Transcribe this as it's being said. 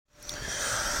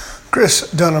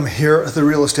Chris Dunham here, the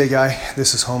real estate guy.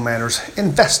 This is Home Matters,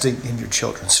 investing in your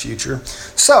children's future.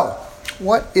 So,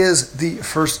 what is the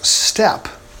first step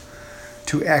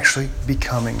to actually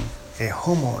becoming a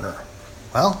homeowner?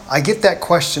 Well, I get that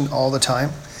question all the time,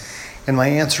 and my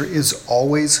answer is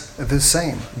always the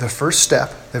same. The first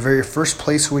step, the very first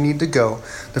place we need to go,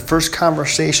 the first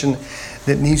conversation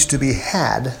that needs to be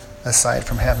had, aside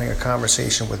from having a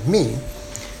conversation with me,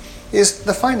 is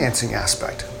the financing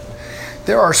aspect.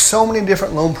 There are so many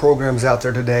different loan programs out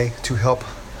there today to help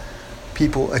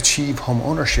people achieve home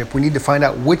ownership. We need to find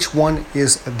out which one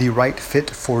is the right fit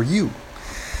for you.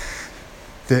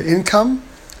 The income,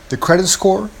 the credit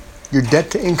score, your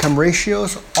debt to income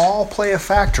ratios all play a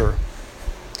factor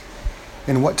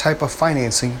in what type of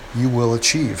financing you will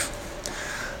achieve.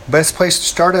 Best place to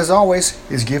start, as always,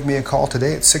 is give me a call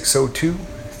today at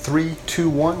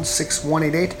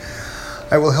 602-321-6188.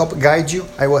 I will help guide you.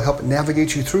 I will help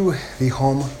navigate you through the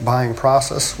home buying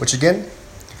process, which again,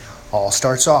 all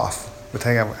starts off with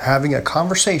having a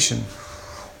conversation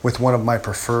with one of my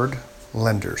preferred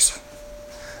lenders.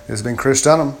 This has been Chris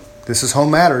Dunham. This is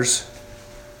Home Matters,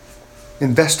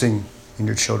 investing in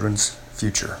your children's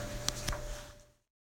future.